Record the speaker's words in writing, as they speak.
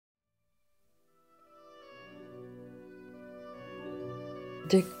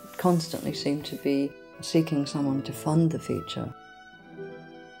Dick constantly seemed to be seeking someone to fund the feature.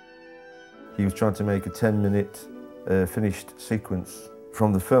 He was trying to make a 10-minute finished sequence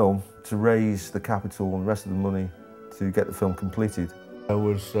from the film to raise the capital and the rest of the money to get the film completed. There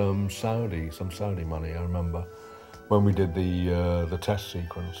was some Saudi money, I remember, when we did the test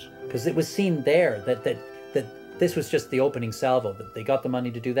sequence. Because it was seen there that this was just the opening salvo, that they got the money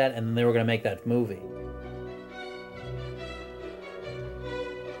to do that and then they were going to make that movie.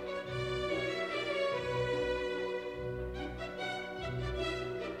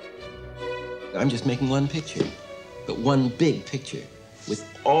 I'm just making one picture, but one big picture with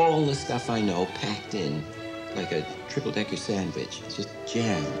all the stuff I know packed in like a triple-decker sandwich. It's just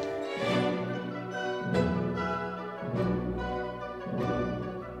jammed.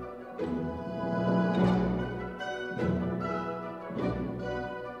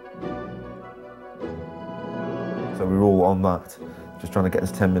 So we were all on that, just trying to get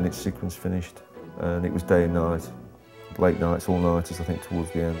this 10-minute sequence finished. And it was day and night, late nights, all-nighters, I think, towards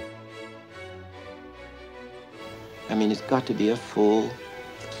the end. I mean, it's got to be a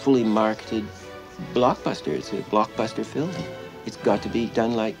fully marketed blockbuster. It's a blockbuster film. It's got to be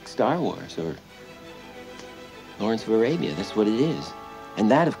done like Star Wars or Lawrence of Arabia. That's what it is. And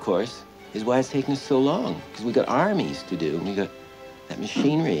that, of course, is why it's taken us so long, because we got armies to do, and we got that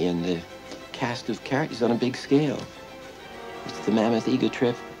machinery and the cast of characters on a big scale. It's the mammoth ego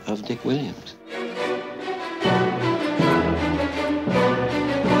trip of Dick Williams.